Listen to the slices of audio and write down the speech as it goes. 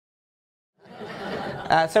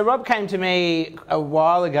So Rob came to me a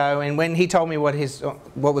while ago, and when he told me what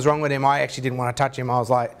was wrong with him, I actually didn't want to touch him. I was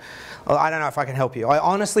like, well, I don't know if I can help you. I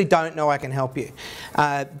honestly don't know I can help you.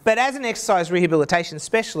 But as an exercise rehabilitation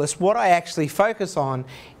specialist, what I actually focus on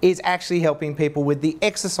is actually helping people with the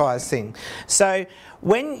exercise thing. So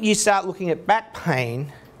when you start looking at back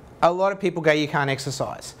pain, a lot of people go, you can't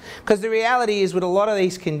exercise. Because the reality is with a lot of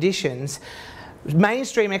these conditions,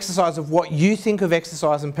 mainstream exercise of what you think of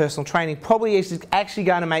exercise and personal training probably is actually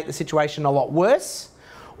going to make the situation a lot worse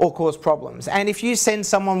or cause problems. And if you send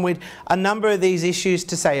someone with a number of these issues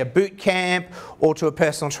to, say, a boot camp or to a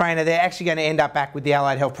personal trainer, they're actually going to end up back with the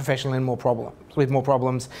allied health professional with more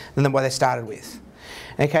problems than what they started with.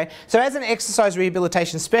 Okay, so as an exercise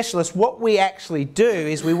rehabilitation specialist, what we actually do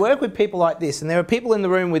is we work with people like this, and there are people in the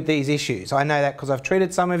room with these issues. I know that because I've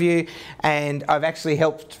treated some of you, and I've actually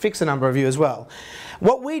helped fix a number of you as well.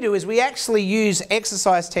 What we do is we actually use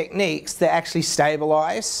exercise techniques that actually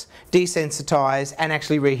stabilise, desensitise, and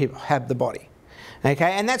actually rehab the body.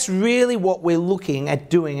 Okay, and that's really what we're looking at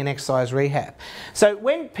doing in exercise rehab. So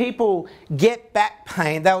when people get back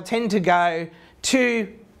pain, they'll tend to go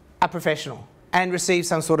to a professional and receive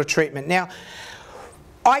some sort of treatment. Now,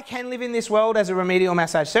 I can live in this world as a remedial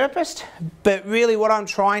massage therapist, but really what I'm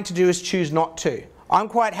trying to do is choose not to. I'm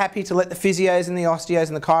quite happy to let the physios and the osteos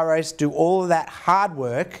and the chiros do all of that hard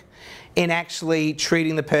work in actually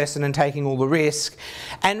treating the person and taking all the risk.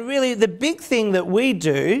 And really the big thing that we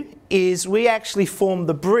do is we actually form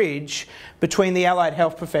the bridge between the allied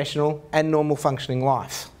health professional and normal functioning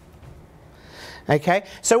life. Okay,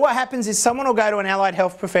 so what happens is someone will go to an allied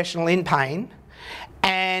health professional in pain,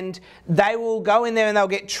 and they will go in there and they'll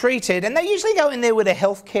get treated, and they usually go in there with a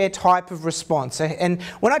healthcare type of response. And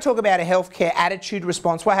when I talk about a healthcare attitude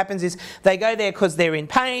response, what happens is they go there because they're in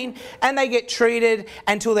pain and they get treated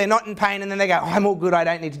until they're not in pain, and then they go, oh, I'm all good, I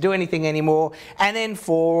don't need to do anything anymore, and then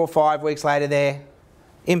 4 or 5 weeks later they're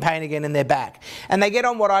in pain again and they're back. And they get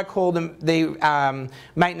on what I call the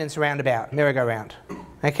maintenance roundabout, merry-go-round.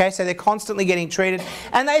 Okay, so they're constantly getting treated,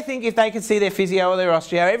 and they think if they can see their physio or their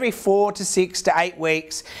osteo every 4 to 6 to 8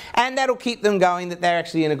 weeks, and that'll keep them going, that they're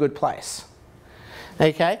actually in a good place.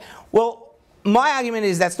 Okay, well, my argument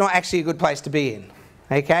is that's not actually a good place to be in.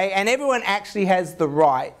 Okay, and everyone actually has the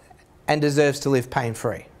right and deserves to live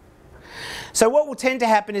pain-free. So what will tend to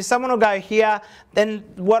happen is someone will go here, then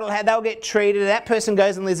they'll get treated, that person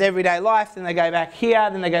goes and lives everyday life, then they go back here,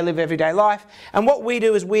 then they go live everyday life. And what we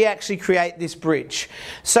do is we actually create this bridge.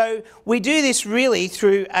 So we do this really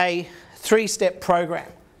through a 3-step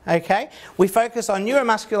program. Okay? We focus on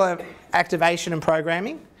neuromuscular activation and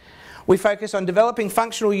programming. We focus on developing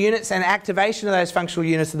functional units and activation of those functional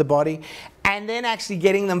units of the body, and then actually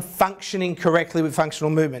getting them functioning correctly with functional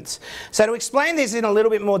movements. So to explain this in a little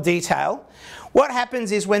bit more detail, what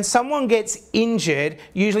happens is when someone gets injured,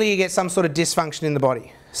 usually you get some sort of dysfunction in the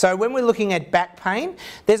body. So when we're looking at back pain,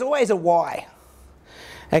 there's always a why.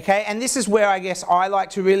 Okay, and this is where I guess I like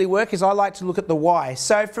to really work, is I like to look at the why.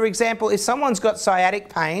 So for example, if someone's got sciatic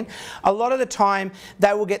pain, a lot of the time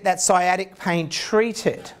they will get that sciatic pain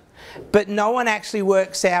treated, but no one actually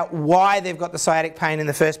works out why they've got the sciatic pain in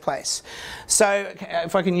the first place. So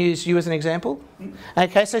if I can use you as an example.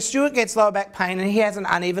 Okay, so Stuart gets lower back pain and he has an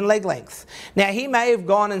uneven leg length. Now he may have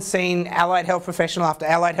gone and seen allied health professional after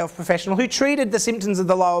allied health professional who treated the symptoms of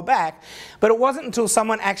the lower back, but it wasn't until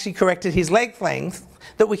someone actually corrected his leg length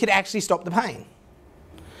that we could actually stop the pain.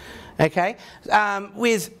 Okay,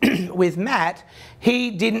 with Matt, he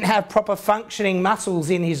didn't have proper functioning muscles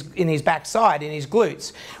in his backside, in his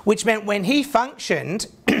glutes, which meant when he functioned,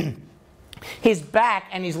 his back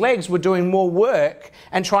and his legs were doing more work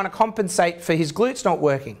and trying to compensate for his glutes not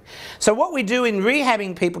working. So what we do in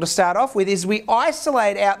rehabbing people to start off with is we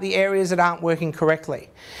isolate out the areas that aren't working correctly.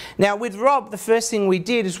 Now with Rob, the first thing we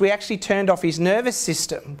did is we actually turned off his nervous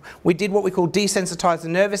system. We did what we call desensitize the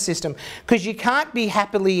nervous system, because you can't be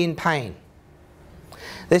happily in pain.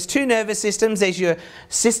 There's 2 nervous systems. There's your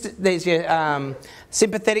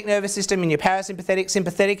sympathetic nervous system and your parasympathetic.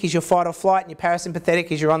 Sympathetic is your fight or flight, and your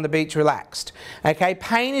parasympathetic is you're on the beach relaxed. Okay,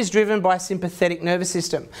 pain is driven by sympathetic nervous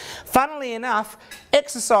system. Funnily enough,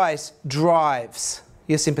 exercise drives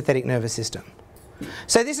your sympathetic nervous system.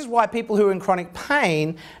 So this is why people who are in chronic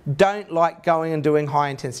pain don't like going and doing high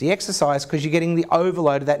intensity exercise, because you're getting the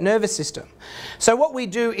overload of that nervous system. So what we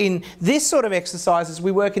do in this sort of exercise is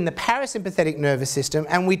we work in the parasympathetic nervous system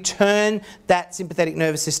and we turn that sympathetic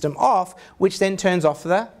nervous system off, which then turns off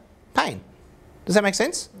the pain. Does that make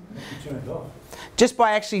sense? You turn it off. Just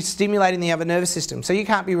by actually stimulating the other nervous system. So you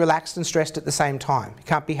can't be relaxed and stressed at the same time. You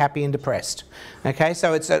can't be happy and depressed. Okay,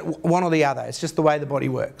 so it's one or the other. It's just the way the body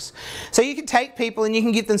works. So you can take people and you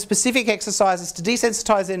can give them specific exercises to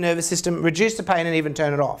desensitize their nervous system, reduce the pain and even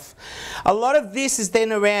turn it off. A lot of this is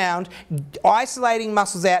then around isolating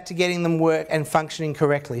muscles out to getting them work and functioning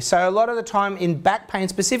correctly. So a lot of the time in back pain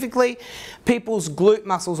specifically, people's glute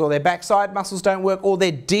muscles or their backside muscles don't work, or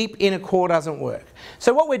their deep inner core doesn't work.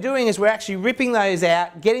 So what we're doing is we're actually ripping those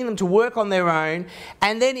out, getting them to work on their own,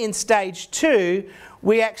 and then in stage 2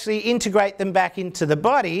 we actually integrate them back into the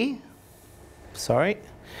body,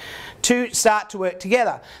 to start to work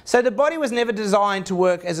together. So the body was never designed to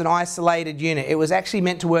work as an isolated unit. It was actually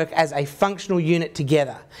meant to work as a functional unit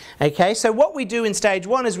together. Okay, so what we do in stage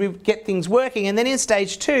 1 is we get things working, and then in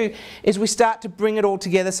stage 2 is we start to bring it all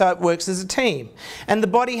together so it works as a team. And the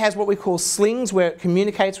body has what we call slings where it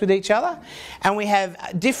communicates with each other, and we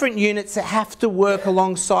have different units that have to work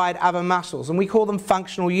alongside other muscles, and we call them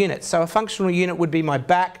functional units. So a functional unit would be my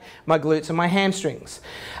back, my glutes and my hamstrings.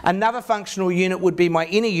 Another functional unit would be my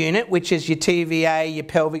inner unit, which is your TVA, your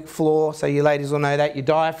pelvic floor, so you ladies will know that, your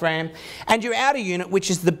diaphragm, and your outer unit, which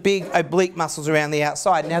is the big oblique muscles around the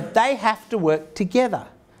outside. Now they have to work together.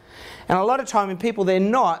 And a lot of time in people they're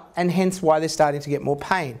not, and hence why they're starting to get more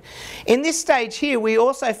pain. In this stage here we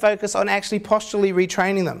also focus on actually posturally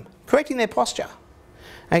retraining them, correcting their posture.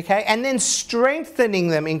 Okay, and then strengthening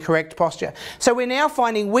them in correct posture. So we're now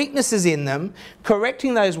finding weaknesses in them,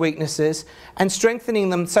 correcting those weaknesses and strengthening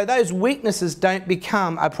them so those weaknesses don't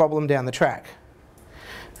become a problem down the track.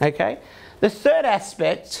 Okay, the third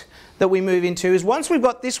aspect that we move into is once we've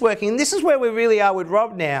got this working, and this is where we really are with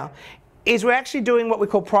Rob now, is we're actually doing what we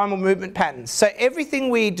call primal movement patterns. So everything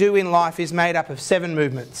we do in life is made up of 7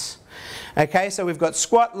 movements. Okay, so we've got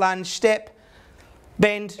squat, lunge, step,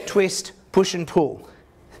 bend, twist, push and pull.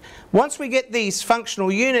 Once we get these functional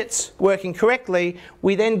units working correctly,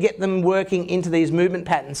 we then get them working into these movement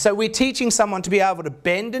patterns. So we're teaching someone to be able to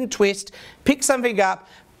bend and twist, pick something up,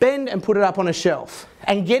 bend and put it up on a shelf.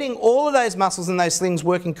 And getting all of those muscles and those slings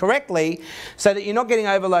working correctly so that you're not getting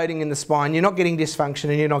overloading in the spine, you're not getting dysfunction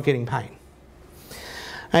and you're not getting pain.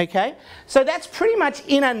 Okay, so that's pretty much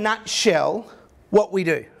in a nutshell what we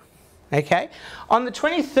do. Okay, on the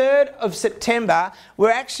 23rd of September,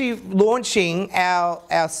 we're actually launching our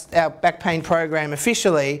back pain program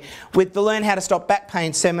officially with the Learn How to Stop Back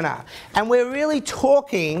Pain seminar. And we're really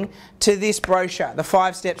talking to this brochure, the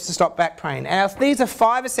 5 steps to stop back pain. These are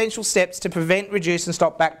 5 essential steps to prevent, reduce and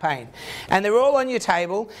stop back pain. And they're all on your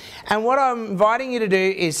table. And what I'm inviting you to do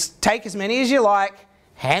is take as many as you like,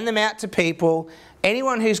 hand them out to people,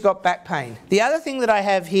 anyone who's got back pain. The other thing that I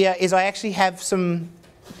have here is I actually have some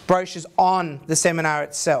brochures on the seminar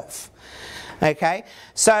itself. Okay,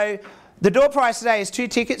 so the door price today is 2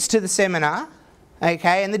 tickets to the seminar.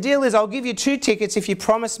 Okay, and the deal is I'll give you 2 tickets if you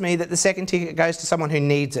promise me that the second ticket goes to someone who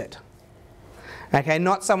needs it. Okay,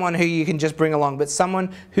 not someone who you can just bring along, but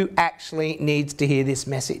someone who actually needs to hear this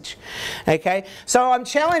message. Okay, so I'm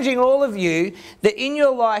challenging all of you that in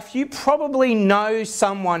your life you probably know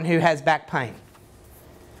someone who has back pain.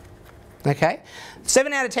 Okay,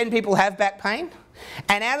 7 out of 10 people have back pain.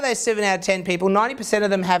 And out of those 7 out of 10 people, 90%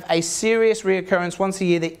 of them have a serious reoccurrence once a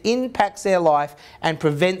year that impacts their life and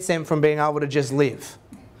prevents them from being able to just live.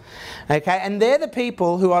 Okay, and they're the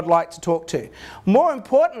people who I'd like to talk to. More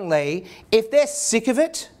importantly, if they're sick of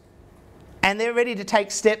it and they're ready to take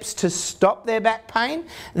steps to stop their back pain,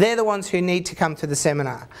 they're the ones who need to come to the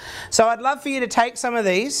seminar. So I'd love for you to take some of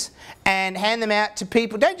these and hand them out to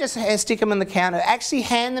people. Don't just stick them on the counter. Actually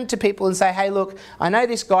hand them to people and say, hey look, I know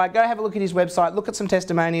this guy, go have a look at his website, look at some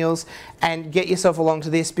testimonials and get yourself along to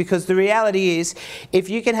this, because the reality is if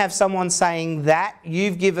you can have someone saying that,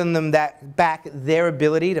 you've given them that back their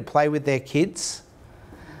ability to play with their kids.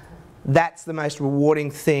 That's the most rewarding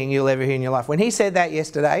thing you'll ever hear in your life. When he said that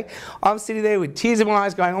yesterday, I'm sitting there with tears in my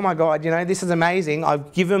eyes going, oh my God, you know, this is amazing.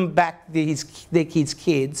 I've given back their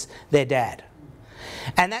kids their dad.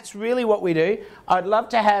 And that's really what we do. I'd love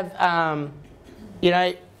to have, you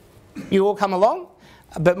know, you all come along,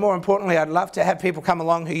 but more importantly, I'd love to have people come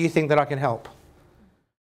along who you think that I can help.